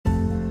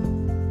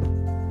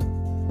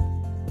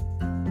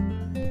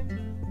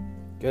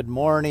Good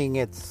morning,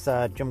 it's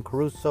Jim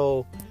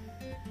Caruso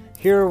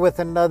here with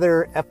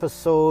another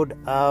episode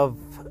of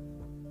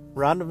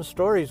Random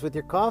Stories with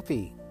Your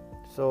Coffee.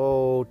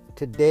 So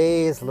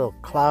today is a little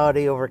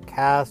cloudy,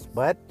 overcast,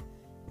 but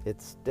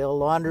it's still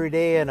laundry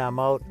day and I'm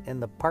out in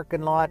the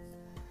parking lot.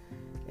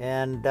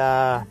 And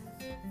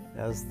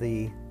as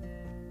the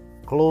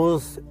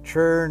clothes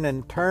churn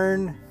and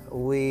turn,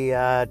 we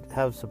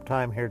have some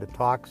time here to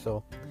talk.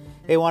 So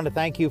hey, I want to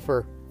thank you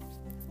for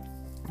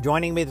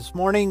joining me this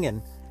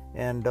morning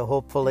and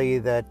hopefully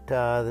that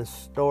this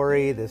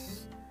story,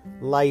 this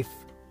life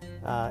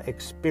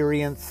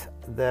experience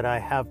that I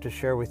have to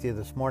share with you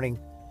this morning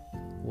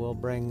will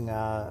bring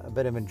a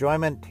bit of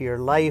enjoyment to your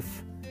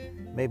life,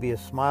 maybe a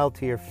smile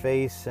to your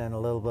face, and a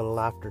little bit of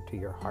laughter to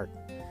your heart.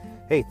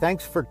 Hey,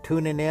 thanks for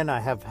tuning in. I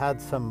have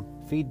had some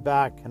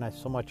feedback and I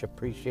so much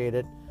appreciate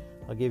it.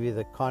 I'll give you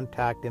the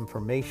contact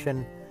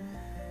information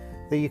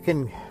that you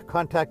can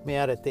contact me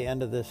at the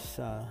end of this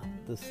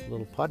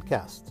little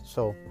podcast.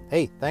 So,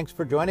 hey, thanks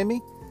for joining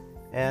me.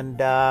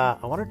 And I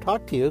want to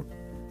talk to you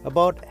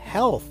about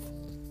health.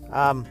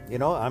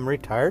 I'm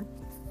retired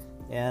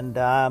and,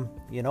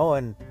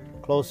 and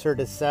closer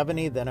to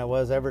 70 than I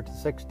was ever to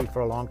 60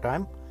 for a long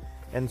time.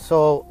 And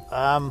so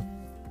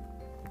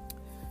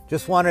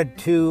just wanted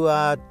to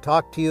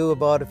talk to you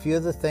about a few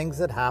of the things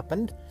that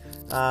happened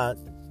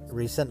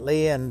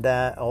recently and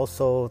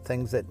also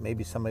things that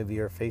maybe some of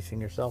you are facing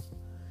yourself.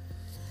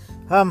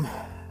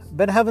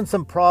 Been having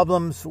some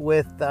problems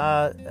with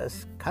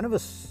kind of a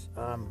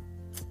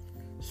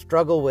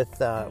struggle with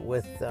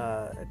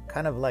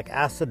kind of like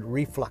acid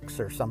reflux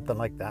or something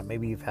like that.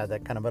 Maybe you've had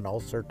that kind of an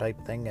ulcer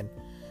type thing,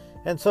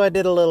 and so I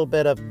did a little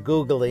bit of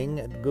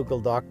Googling at Google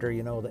Doctor.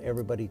 You know that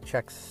everybody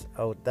checks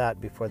out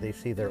that before they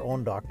see their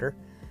own doctor,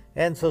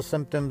 and so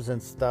symptoms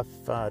and stuff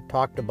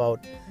talked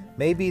about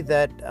maybe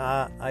that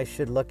I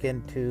should look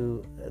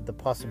into the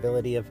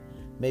possibility of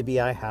maybe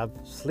I have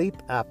sleep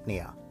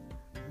apnea.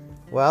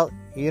 Well,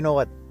 you know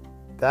what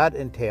that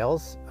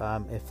entails.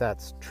 If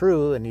that's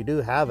true and you do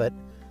have it,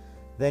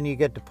 then you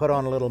get to put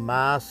on a little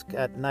mask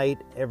at night.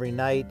 Every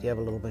night you have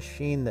a little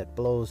machine that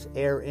blows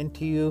air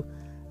into you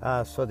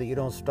so that you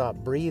don't stop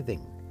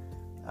breathing.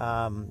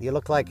 You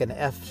look like an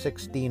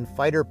F-16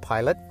 fighter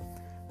pilot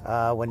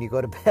when you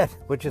go to bed,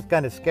 which is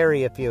kind of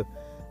scary if you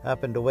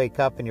happen to wake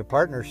up and your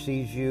partner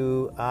sees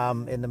you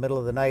in the middle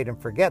of the night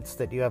and forgets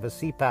that you have a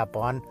CPAP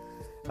on.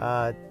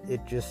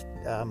 It just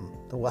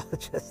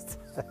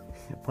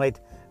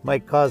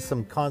might cause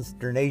some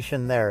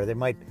consternation there. They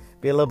might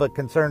be a little bit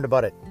concerned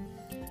about it.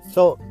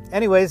 So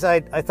anyways,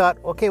 I thought,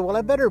 okay, well,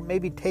 I better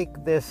maybe take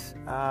this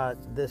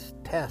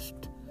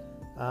test.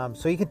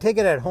 So you can take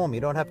it at home.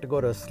 You don't have to go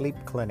to a sleep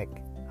clinic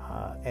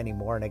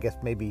anymore. And I guess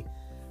maybe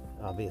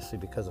obviously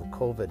because of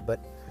COVID.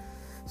 But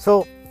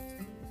so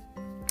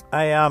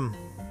I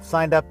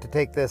signed up to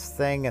take this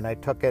thing and I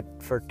took it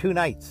for 2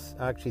 nights,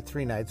 actually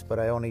 3 nights, but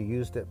I only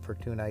used it for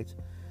 2 nights.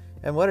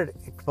 And what it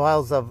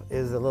compiles of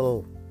is a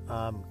little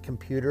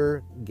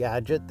computer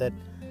gadget that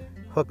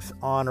hooks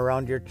on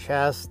around your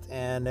chest,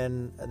 and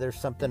then there's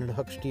something that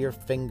hooks to your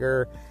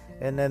finger,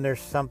 and then there's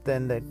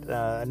something that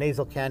a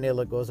nasal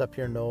cannula goes up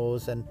your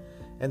nose, and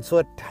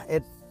so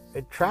it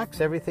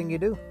tracks everything you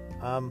do,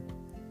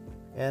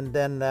 and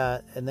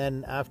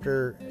then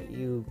after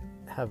you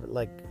have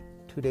like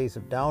 2 days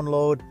of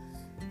download,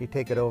 you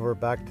take it over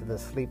back to the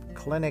sleep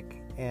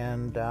clinic,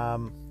 and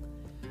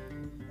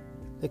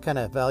they kind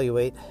of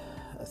evaluate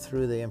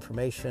through the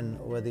information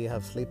whether you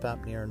have sleep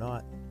apnea or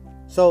not.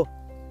 So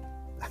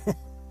it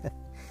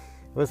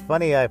was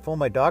funny. I phoned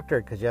my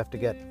doctor because you have to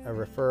get a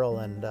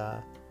referral,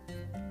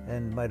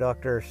 and my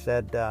doctor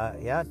said,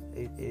 "Yeah,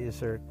 is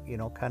there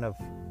kind of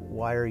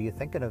why are you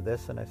thinking of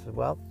this?" And I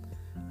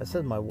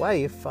said, my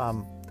wife,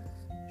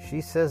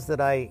 she says that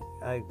I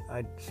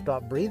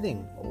stop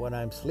breathing when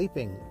I'm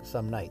sleeping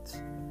some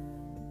nights,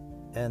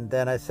 and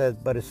then I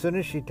said, but as soon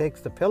as she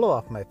takes the pillow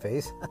off my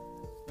face,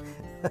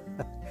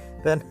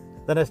 then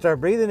I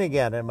start breathing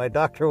again. And my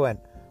doctor went,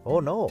 "Oh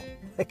no!"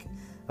 Like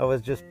I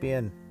was just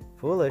being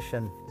foolish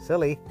and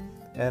silly,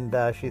 and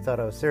she thought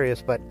I was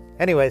serious. But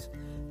anyways,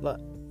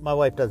 my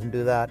wife doesn't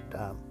do that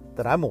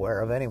that I'm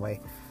aware of anyway.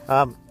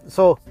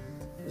 So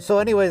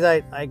anyways,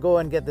 I go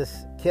and get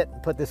this kit,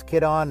 put this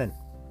kit on,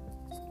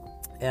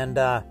 and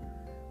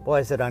boy,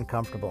 is it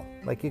uncomfortable.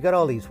 Like you got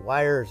all these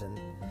wires and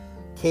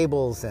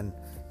cables and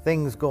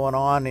things going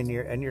on, and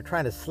you're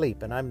trying to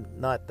sleep, and I'm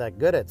not that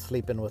good at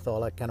sleeping with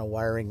all that kind of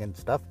wiring and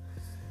stuff.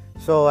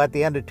 So at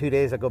the end of 2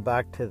 days, I go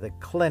back to the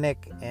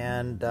clinic,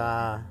 and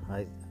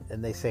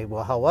they say,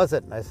 "Well, how was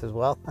it?" And I says,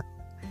 "Well,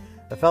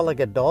 I felt like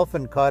a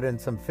dolphin caught in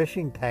some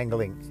fishing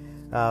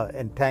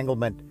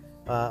entanglement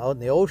out in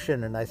the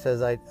ocean." And I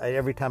says, I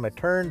every time I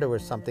turned, there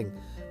was something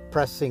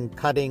pressing,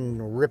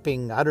 cutting,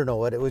 ripping. I don't know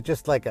what. It was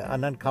just like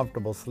an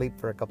uncomfortable sleep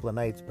for a couple of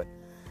nights. But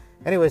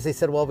anyways, they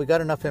said, "Well, we got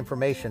enough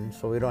information,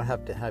 so we don't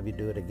have to have you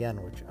do it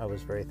again," which I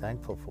was very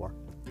thankful for.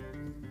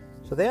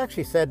 So they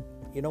actually said,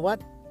 "You know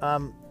what?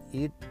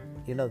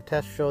 The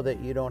tests show that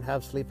you don't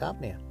have sleep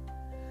apnea,"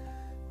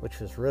 which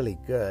was really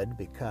good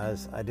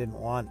because I didn't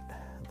want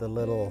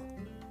little.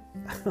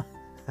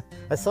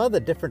 I saw the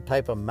different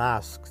type of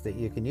masks that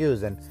you can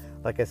use, and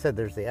like I said,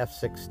 there's the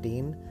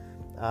F-16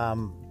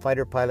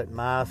 fighter pilot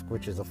mask,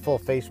 which is a full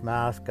face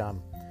mask,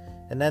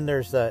 and then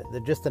there's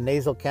just the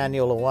nasal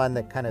cannula one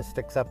that kind of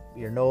sticks up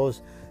your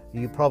nose.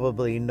 You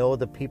probably know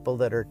the people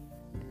that are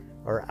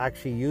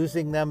actually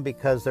using them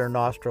because their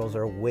nostrils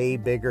are way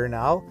bigger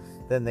now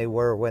than they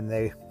were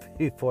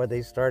before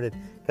they started,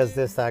 because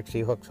this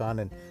actually hooks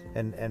on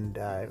and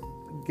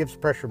gives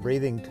pressure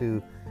breathing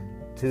to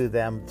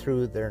them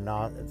through their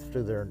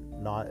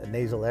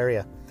nasal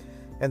area.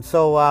 And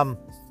so I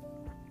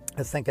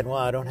was thinking, well,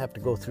 I don't have to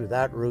go through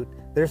that route.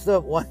 There's the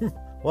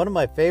one of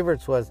my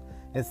favorites was,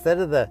 instead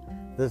of the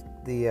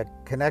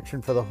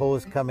connection for the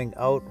hose coming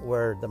out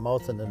where the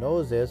mouth and the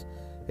nose is,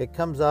 it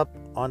comes up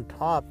on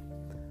top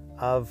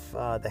of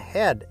the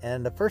head.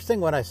 And the first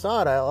thing when I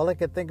saw it, all I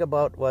could think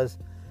about was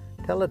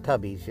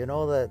Teletubbies, you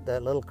know,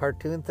 that little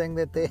cartoon thing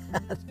that they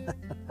had.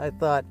 I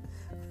thought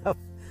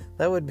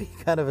that would be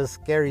kind of a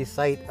scary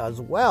sight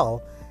as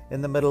well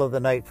in the middle of the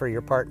night for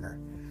your partner.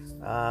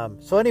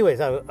 So anyways,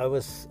 I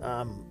was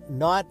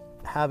not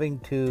having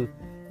to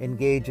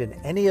engage in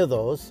any of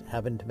those,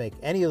 having to make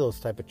any of those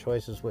type of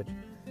choices, which,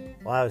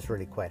 well, I was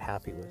really quite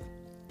happy with.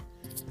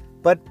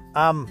 But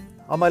on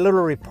my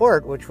little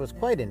report, which was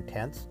quite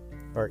intense,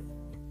 or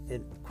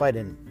quite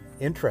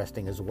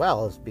interesting as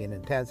well as being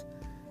intense,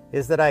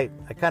 is that I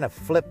kind of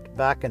flipped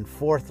back and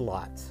forth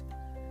lots.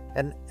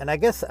 And I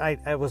guess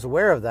I was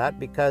aware of that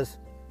because,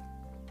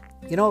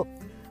 you know,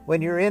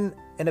 when you're in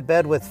a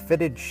bed with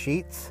fitted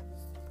sheets,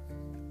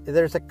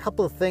 there's a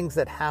couple of things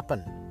that happen.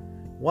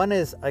 One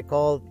is, I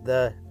call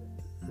the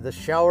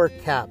shower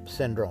cap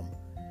syndrome,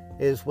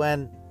 is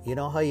when, you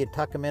know how you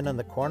tuck them in on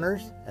the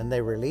corners and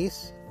they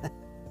release?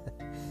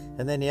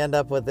 And then you end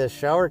up with this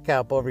shower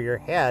cap over your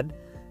head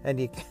and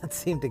you can't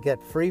seem to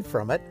get free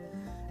from it.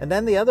 And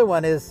then the other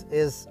one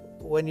is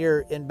when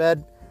you're in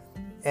bed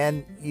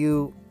and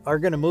you are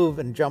going to move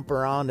and jump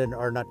around,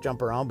 or not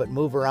jump around, but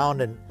move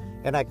around.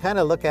 And I kind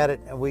of look at it,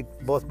 and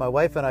both my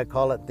wife and I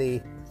call it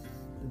the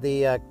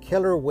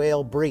killer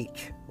whale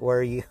breach,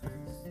 where you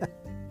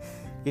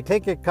you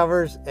take your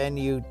covers and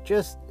you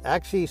just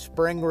actually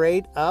spring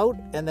right out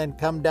and then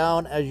come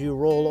down as you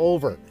roll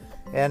over.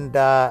 And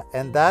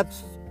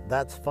that's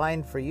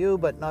fine for you,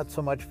 but not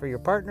so much for your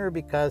partner,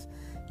 because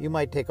you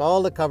might take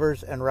all the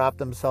covers and wrap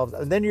themselves,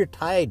 and then you're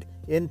tied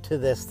into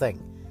this thing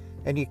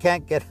and you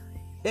can't get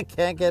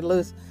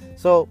loose.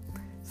 So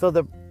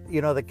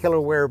the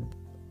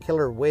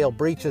killer whale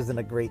breach isn't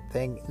a great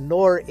thing,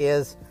 nor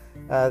is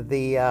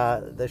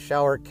the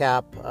shower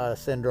cap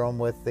syndrome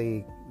with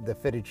the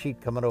fitted sheet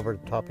coming over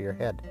the top of your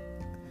head.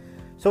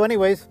 So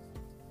anyways,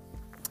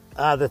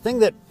 the thing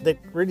that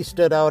really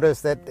stood out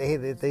is that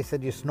they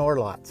said you snore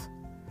lots.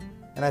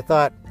 And I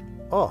thought,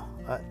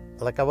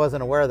 I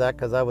wasn't aware of that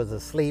because I was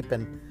asleep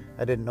and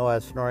I didn't know I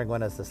was snoring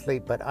when I was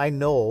asleep. But I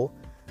know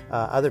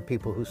other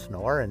people who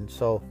snore, and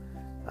so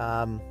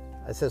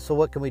I said, so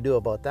what can we do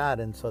about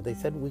that? And so they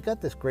said, we got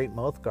this great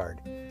mouth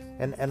guard,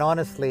 and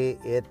honestly,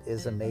 it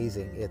is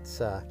amazing. It's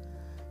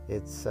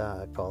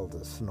called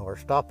the Snore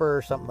Stopper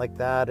or something like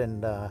that,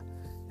 and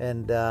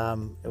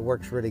it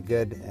works really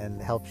good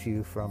and helps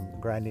you from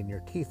grinding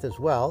your teeth as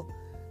well,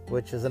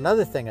 which is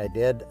another thing I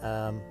did,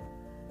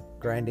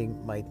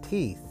 grinding my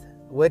teeth,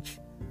 which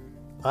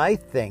I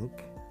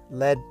think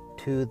led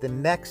to the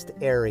next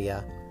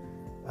area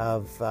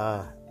of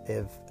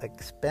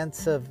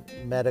expensive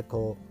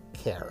medical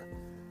care.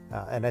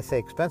 And I say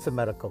expensive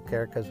medical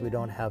care because we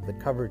don't have the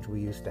coverage we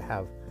used to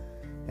have.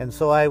 And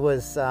so I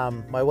was,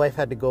 my wife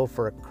had to go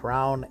for a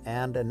crown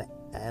and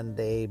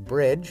a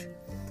bridge.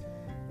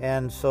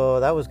 And so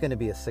that was going to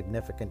be a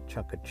significant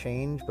chunk of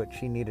change, but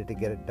she needed to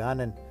get it done.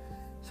 And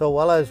so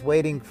while I was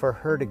waiting for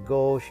her to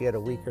go, she had a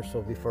week or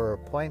so before her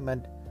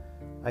appointment,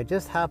 I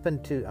just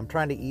happened to, I'm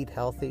trying to eat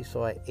healthy,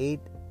 so I ate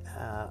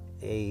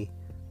a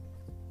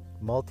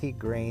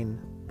multi-grain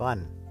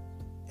bun.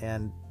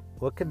 And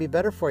what could be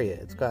better for you?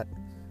 It's got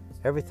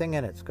everything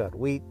in it. It's got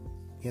wheat,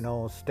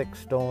 sticks,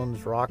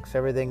 stones, rocks,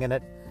 everything in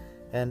it,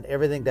 and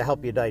everything to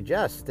help you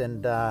digest.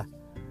 And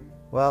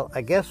well,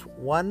 I guess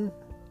one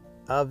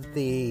of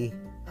the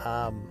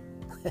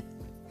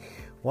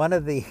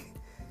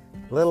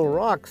little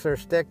rocks or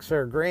sticks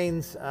or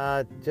grains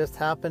just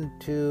happened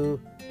to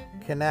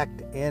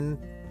connect in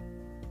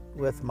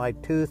with my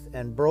tooth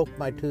and broke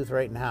my tooth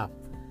right in half.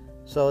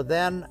 So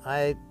then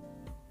I,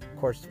 of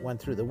course, went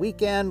through the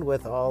weekend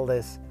with all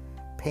this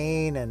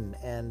pain, and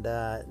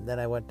then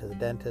I went to the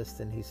dentist,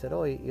 and he said,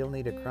 you'll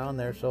need a crown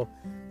there. So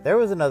there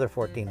was another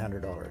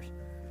 $1,400.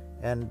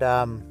 And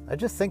I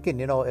just thinking,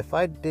 if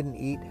I didn't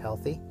eat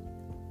healthy,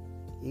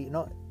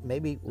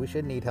 maybe we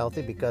shouldn't eat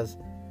healthy, because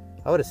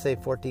I would have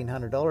saved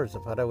 $1,400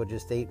 if I would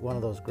just ate one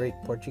of those great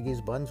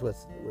Portuguese buns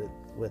with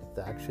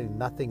actually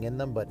nothing in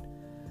them but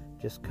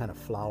just kind of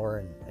flour.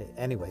 And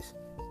anyways,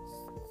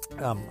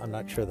 I'm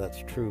not sure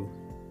that's true.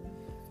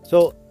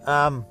 So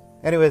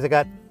anyways,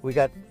 we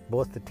got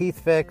both the teeth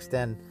fixed,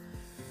 and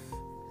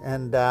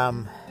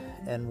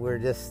and we're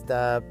just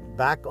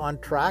back on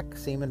track,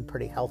 seeming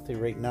pretty healthy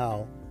right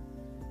now.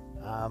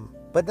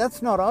 But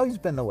that's not always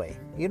been the way.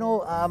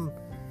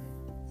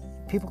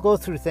 People go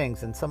through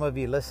things, and some of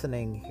you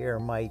listening here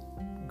might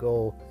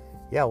go,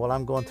 yeah, well,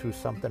 I'm going through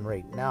something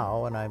right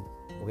now, and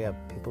we have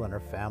people in our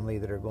family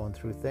that are going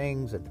through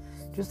things, and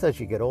just as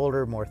you get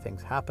older, more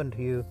things happen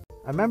to you.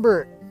 I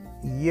remember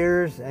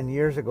years and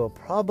years ago,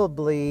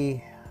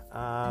 probably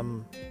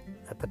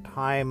at the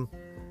time,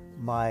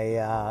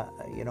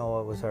 it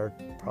was our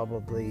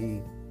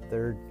probably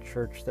third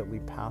church that we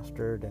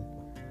pastored, and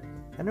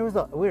there was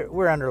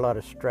we're under a lot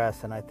of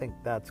stress, and I think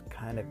that's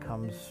kind of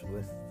comes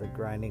with the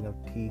grinding of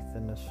teeth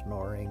and the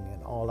snoring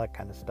and all that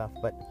kind of stuff.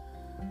 But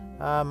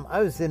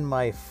I was in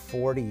my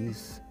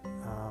 40s,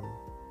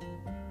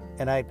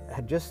 and I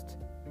had just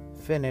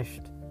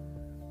finished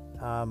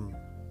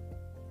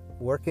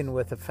working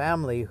with a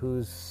family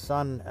whose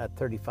son at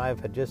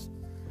 35 had just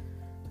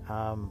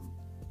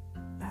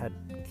had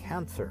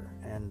cancer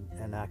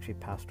and actually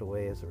passed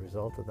away as a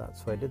result of that.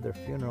 So I did their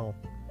funeral,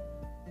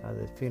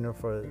 the funeral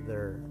for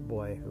their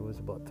boy, who was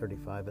about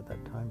 35 at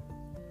that time.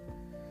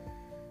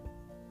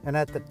 And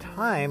at the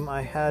time,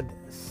 I had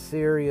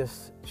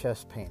serious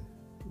chest pain,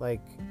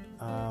 like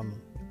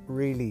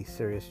really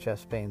serious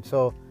chest pain.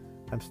 So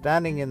I'm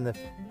standing in the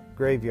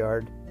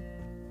graveyard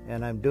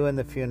and I'm doing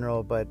the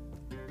funeral,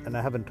 and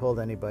I haven't told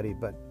anybody,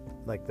 but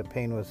like the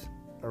pain was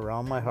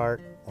around my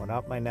heart, went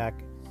up my neck,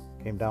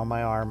 came down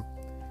my arm.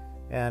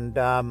 And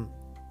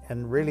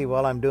really,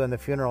 while I'm doing the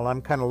funeral,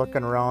 I'm kind of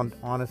looking around,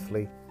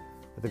 honestly,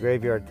 at the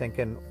graveyard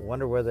thinking,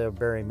 wonder where they'll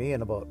bury me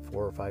in about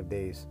 4 or 5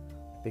 days,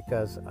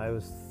 because I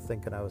was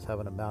thinking I was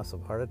having a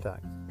massive heart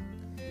attack.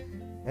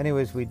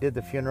 Anyways, we did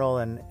the funeral,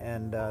 and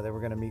they were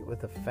going to meet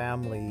with the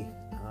family,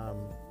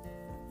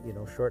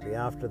 shortly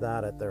after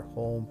that at their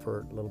home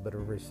for a little bit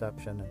of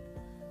reception.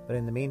 But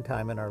in the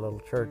meantime, in our little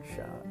church,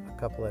 a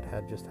couple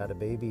had just had a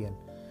baby, and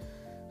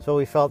so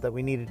we felt that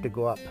we needed to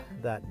go up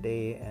that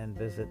day and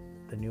visit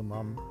the new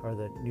mom, or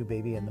the new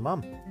baby and the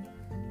mom.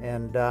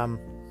 And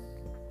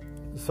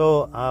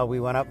so we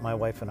went up, my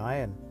wife and I,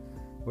 and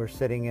we're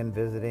sitting and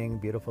visiting,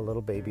 beautiful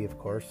little baby, of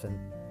course,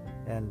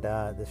 and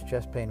this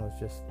chest pain was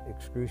just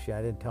excruciating.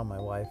 I didn't tell my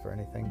wife or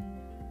anything.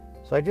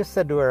 So I just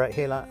said to her,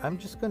 hey, I'm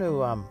just going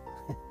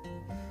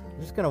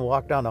to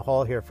walk down the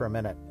hall here for a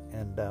minute.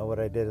 And what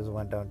I did is I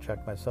went down and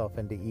checked myself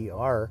into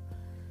ER,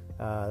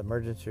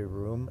 emergency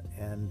room,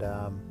 and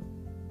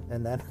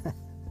then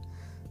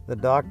the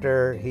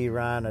doctor, he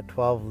ran a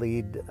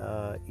 12-lead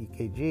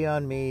EKG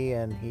on me,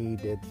 and he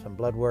did some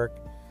blood work,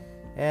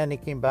 and he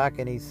came back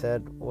and he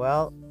said,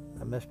 well,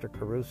 Mr.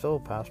 Caruso,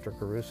 Pastor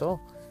Caruso,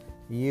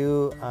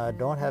 you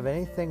don't have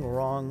anything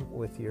wrong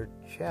with your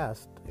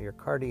chest, your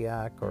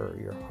cardiac, or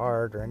your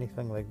heart, or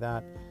anything like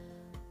that,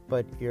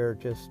 but you're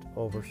just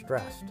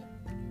overstressed.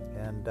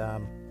 And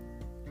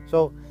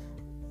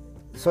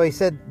so he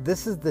said,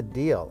 this is the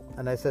deal.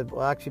 And I said,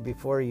 well, actually,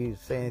 before you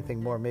say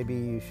anything more, maybe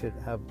you should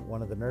have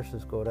one of the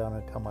nurses go down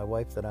and tell my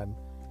wife that I'm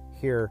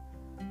here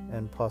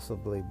and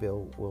possibly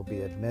Bill will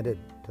be admitted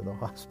to the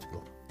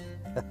hospital.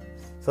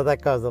 So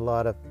that caused a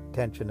lot of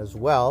tension as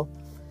well.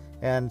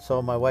 And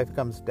so my wife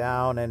comes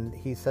down and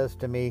he says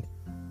to me,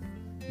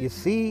 you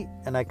see,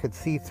 and I could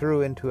see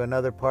through into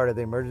another part of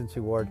the emergency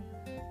ward,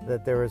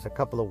 that there was a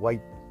couple of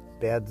white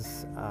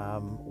beds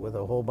with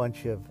a whole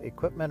bunch of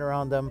equipment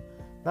around them.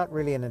 Not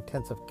really an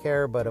intensive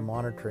care, but a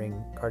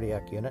monitoring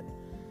cardiac unit.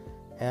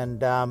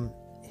 And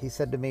he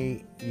said to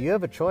me, you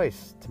have a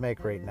choice to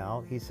make right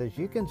now. He says,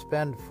 you can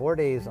spend 4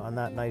 days on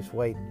that nice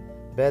white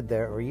bed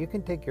there, or you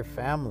can take your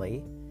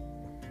family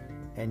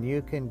and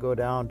you can go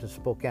down to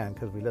Spokane,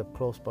 because we live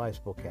close by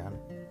Spokane,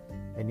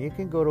 and you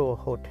can go to a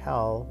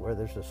hotel where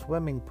there's a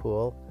swimming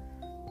pool,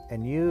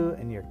 and you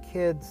and your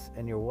kids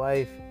and your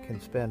wife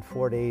can spend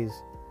 4 days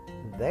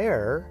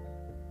there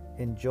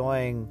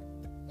enjoying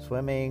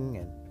swimming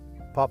and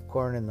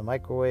popcorn in the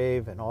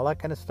microwave and all that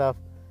kind of stuff,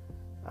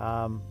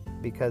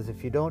 because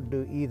if you don't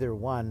do either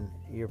one,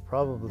 you're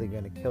probably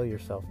going to kill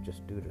yourself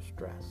just due to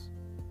stress.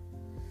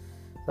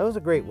 That was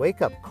a great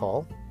wake-up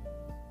call.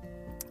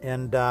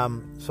 And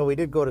so we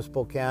did go to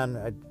Spokane.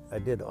 I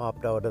did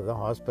opt out of the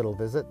hospital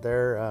visit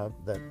there.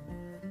 That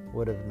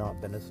would have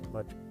not been as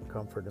much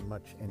comfort and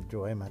much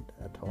enjoyment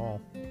at all.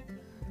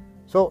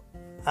 So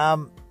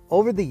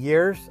over the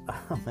years,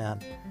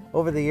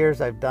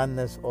 I've done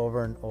this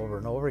over and over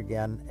and over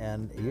again,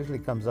 and it usually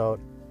comes out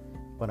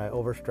when I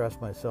overstress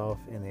myself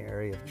in the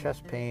area of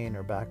chest pain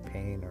or back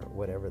pain or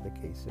whatever the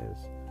case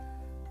is.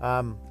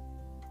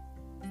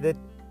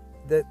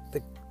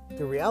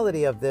 The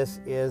reality of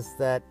this is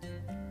that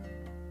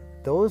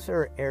those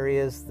are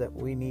areas that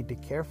we need to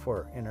care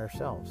for in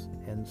ourselves.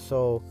 And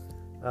so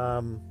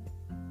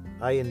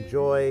I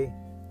enjoy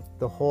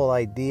the whole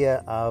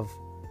idea of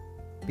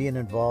being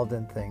involved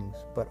in things,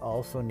 but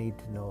also need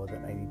to know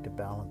that I need to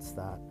balance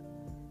that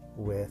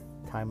with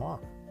time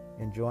off,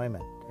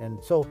 enjoyment.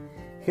 And so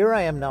here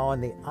I am now on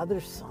the other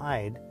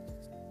side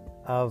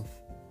of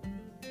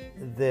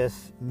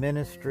this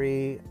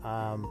ministry,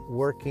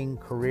 working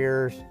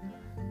careers,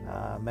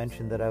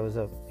 mentioned that I was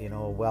a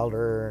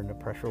welder and a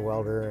pressure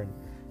welder,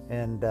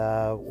 and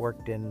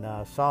worked in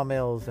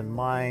sawmills and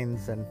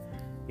mines, and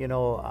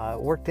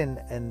worked in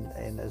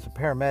as a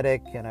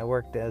paramedic, and I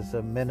worked as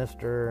a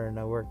minister, and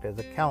I worked as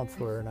a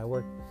counselor, and I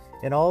worked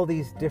in all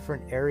these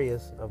different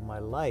areas of my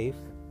life,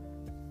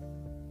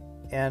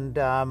 and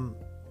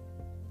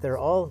they're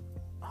all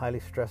highly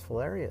stressful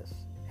areas,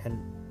 and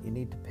you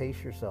need to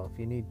pace yourself.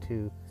 You need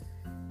to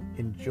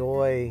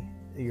enjoy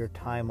your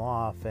time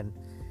off, and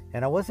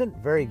I wasn't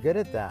very good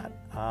at that.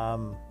 I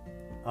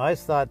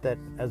always thought that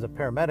as a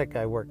paramedic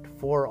I worked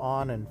 4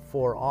 on and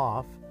 4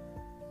 off,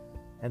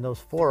 and those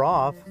 4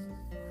 off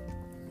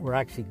were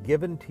actually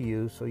given to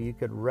you so you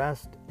could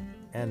rest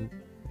and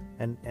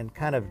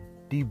kind of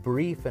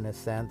debrief in a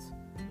sense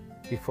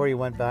before you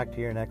went back to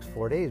your next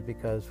 4 days,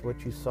 because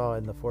what you saw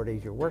in the 4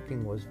 days you're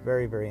working was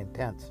very, very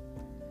intense.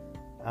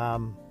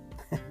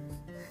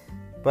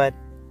 But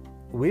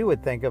we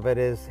would think of it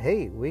as,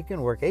 hey, we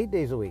can work 8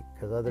 days a week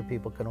because other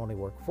people can only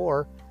work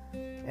 4,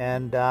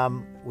 and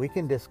we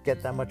can just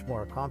get that much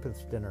more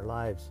accomplished in our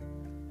lives.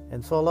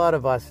 And so a lot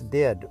of us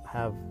did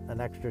have an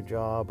extra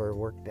job or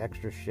worked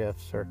extra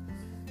shifts,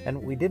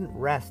 and we didn't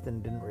rest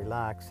and didn't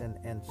relax,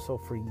 and so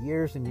for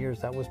years and years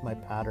that was my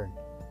pattern.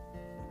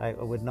 I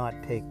would not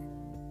take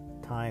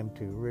time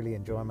to really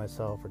enjoy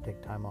myself or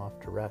take time off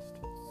to rest.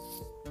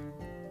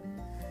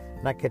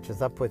 And that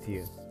catches up with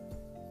you.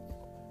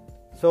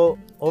 So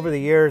over the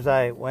years,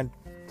 I went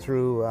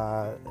through,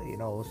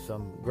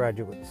 some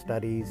graduate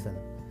studies, and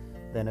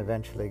then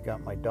eventually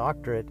got my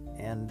doctorate.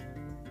 And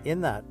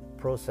in that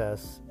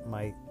process,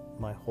 my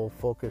whole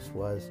focus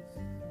was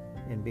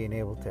in being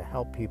able to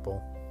help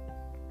people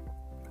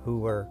who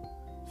were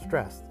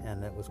stressed,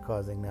 and it was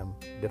causing them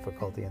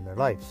difficulty in their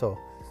life. So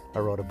I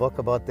wrote a book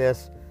about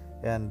this,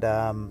 and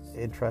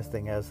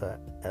interesting as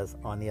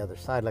on the other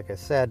side, like I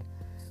said,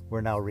 we're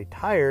now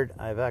retired.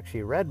 I've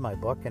actually read my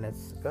book, and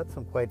it's got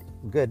some quite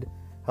good,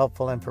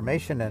 helpful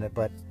information in it.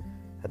 But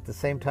at the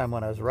same time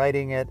when I was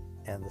writing it,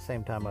 and the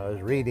same time I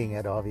was reading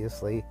it,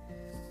 obviously,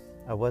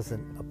 I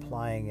wasn't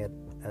applying it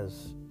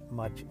as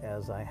much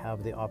as I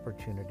have the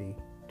opportunity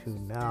to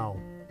now.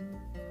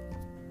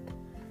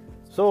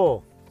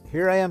 So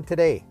here I am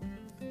today,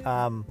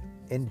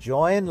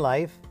 enjoying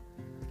life,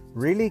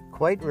 really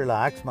quite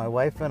relaxed. My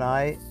wife and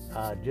I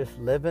just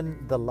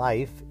living the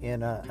life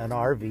in an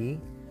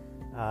RV.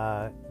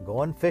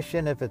 Going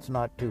fishing if it's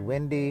not too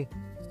windy,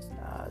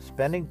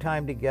 spending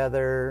time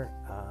together,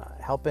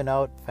 helping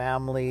out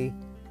family,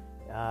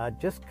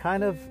 just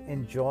kind of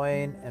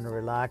enjoying and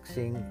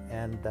relaxing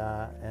and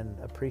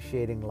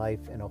appreciating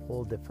life in a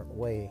whole different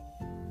way.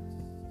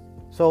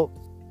 So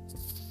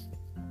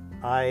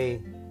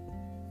I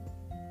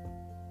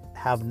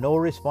have no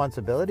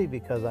responsibility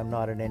because I'm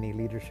not in any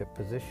leadership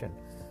position.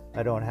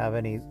 I don't have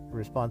any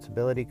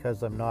responsibility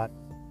because I'm not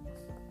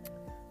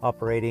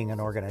operating an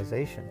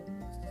organization.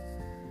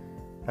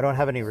 I don't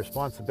have any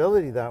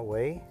responsibility that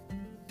way.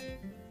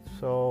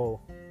 So,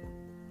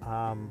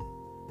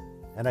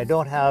 and I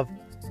don't have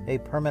a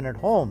permanent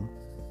home.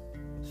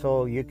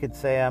 So you could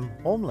say I'm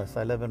homeless.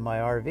 I live in my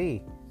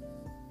RV.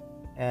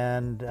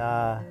 And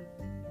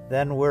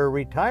then we're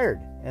retired.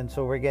 And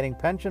so we're getting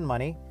pension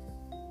money.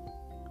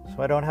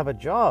 So I don't have a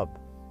job.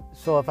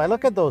 So if I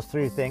look at those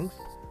 3 things,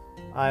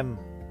 I'm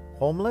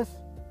homeless,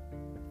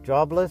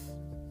 jobless,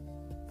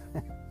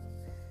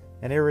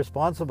 and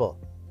irresponsible.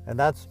 And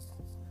that's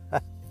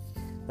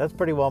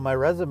pretty well my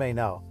resume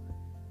now.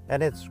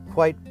 And it's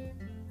quite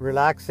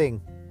relaxing,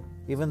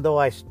 even though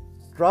I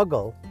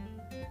struggle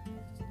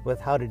with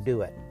how to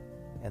do it.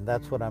 And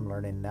that's what I'm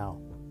learning now.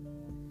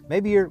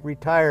 Maybe you're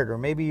retired, or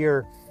maybe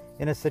you're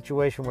in a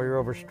situation where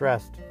you're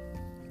overstressed.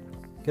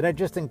 Can I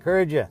just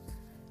encourage you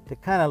to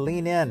kind of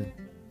lean in,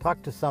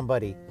 talk to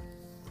somebody?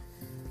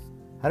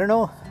 I don't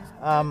know,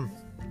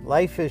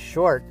 life is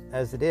short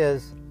as it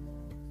is,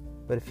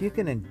 but if you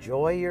can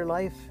enjoy your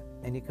life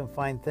and you can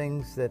find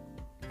things that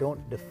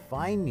don't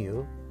define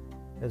you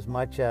as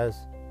much as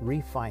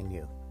refine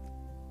you,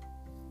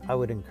 I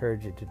would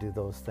encourage you to do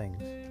those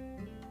things.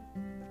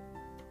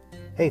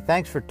 Hey,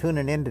 thanks for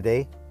tuning in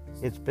today.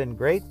 It's been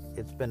great.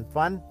 It's been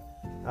fun.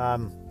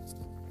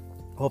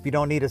 Hope you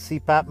don't need a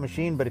CPAP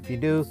machine, but if you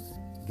do,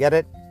 get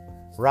it.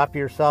 Wrap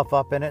yourself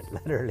up in it,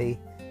 literally,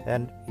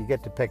 and you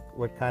get to pick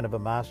what kind of a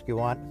mask you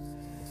want.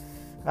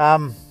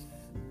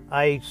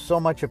 I so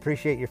much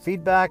appreciate your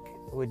feedback.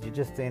 Would you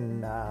just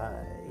and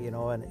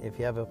if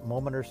you have a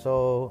moment or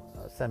so,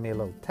 send me a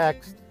little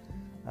text.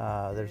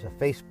 There's a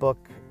Facebook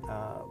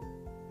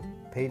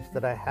page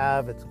that I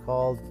have. It's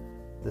called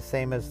the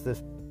same as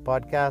this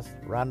podcast,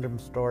 Random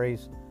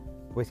Stories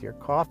with Your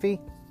Coffee.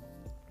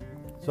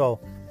 So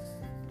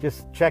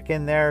just check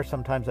in there.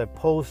 Sometimes I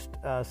post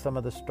some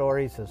of the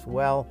stories as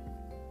well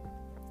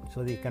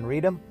so that you can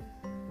read them.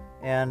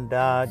 And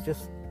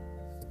just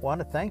want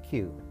to thank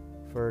you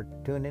for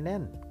tuning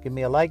in. Give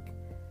me a like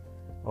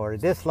or a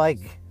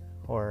dislike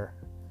or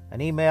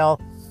an email,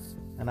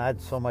 and I'd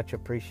so much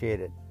appreciate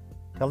it.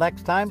 Till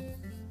next time,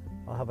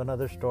 I'll have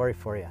another story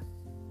for you.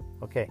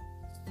 Okay,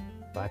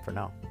 bye for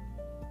now.